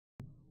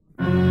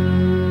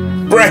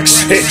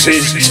Brexit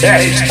is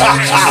dead!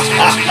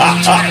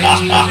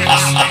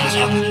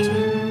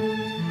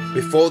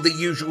 Before the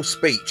usual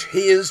speech,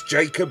 here's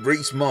Jacob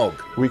Rees-Mogg.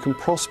 We can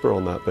prosper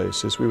on that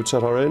basis. We would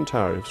set our own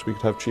tariffs. We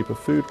could have cheaper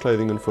food,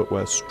 clothing and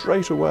footwear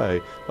straight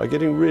away by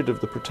getting rid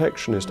of the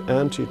protectionist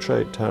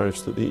anti-trade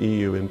tariffs that the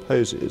EU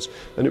imposes.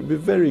 And it would be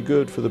very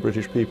good for the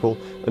British people,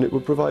 and it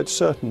would provide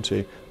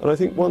certainty. And I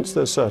think once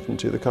there's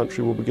certainty, the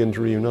country will begin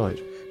to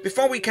reunite.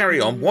 Before we carry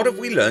on, what have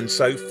we learned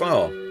so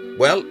far?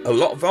 Well, a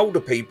lot of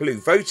older people who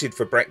voted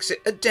for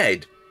Brexit are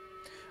dead.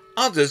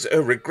 Others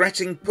are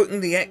regretting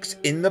putting the X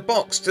in the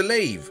box to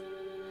leave.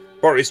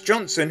 Boris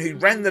Johnson, who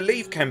ran the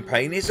Leave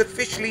campaign, is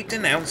officially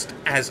denounced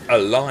as a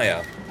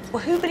liar.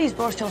 Well, who believes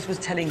Boris Johnson was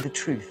telling the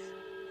truth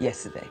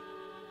yesterday?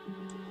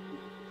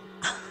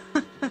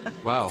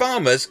 Wow.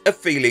 Farmers are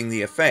feeling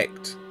the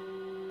effect.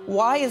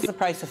 Why is the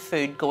price of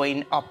food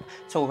going up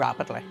so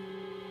rapidly?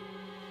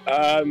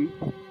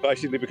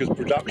 Basically because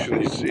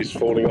production is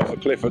falling off a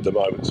cliff at the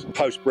moment.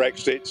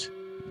 Post-Brexit,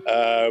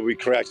 we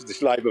created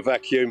this labour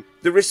vacuum.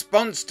 The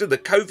response to the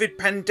COVID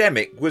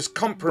pandemic was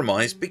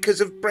compromised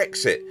because of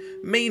Brexit,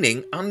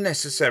 meaning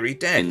unnecessary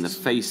deaths. In the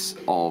face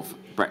of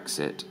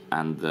Brexit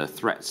and the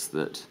threats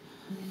that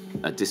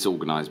a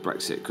disorganised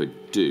Brexit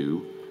could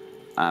do,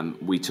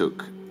 we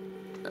took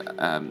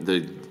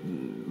the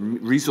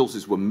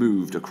resources were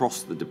moved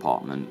across the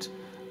department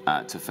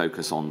to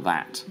focus on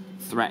that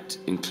threat,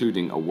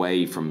 including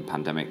away from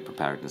pandemic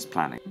preparedness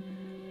planning.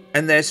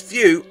 And there's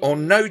few or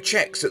no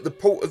checks at the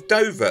port of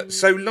Dover,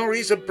 so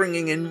lorries are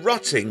bringing in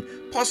rotting,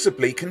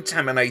 possibly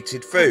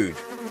contaminated food.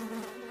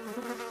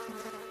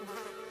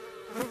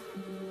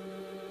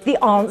 The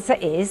answer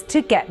is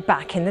to get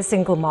back in the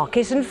single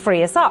market and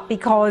free us up,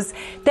 because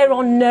there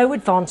are no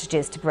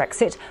advantages to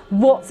Brexit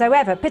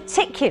whatsoever,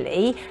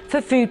 particularly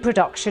for food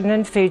production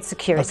and food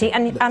security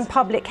and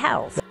public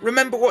health.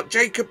 Remember what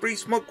Jacob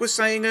Rees-Mogg was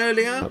saying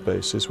earlier? On that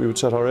basis, we would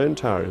set our own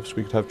tariffs.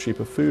 We could have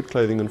cheaper food,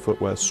 clothing and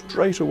footwear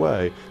straight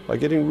away by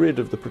getting rid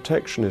of the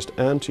protectionist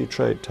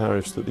anti-trade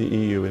tariffs that the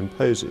EU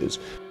imposes.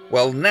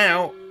 Well,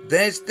 now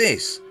there's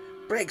this.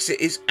 Brexit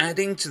is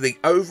adding to the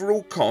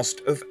overall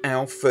cost of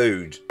our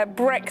food.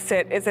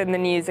 Brexit is in the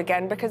news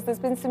again because there's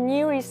been some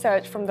new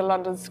research from the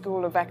London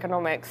School of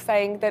Economics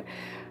saying that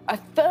a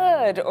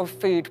third of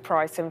food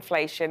price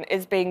inflation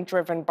is being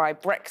driven by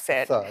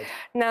Brexit.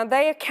 Now,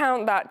 they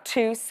account that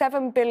to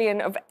 $7 billion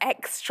of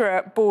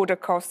extra border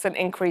costs and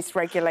increased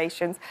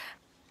regulations.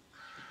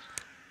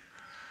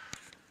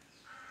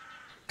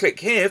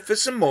 Click here for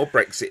some more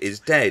Brexit is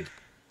Dead.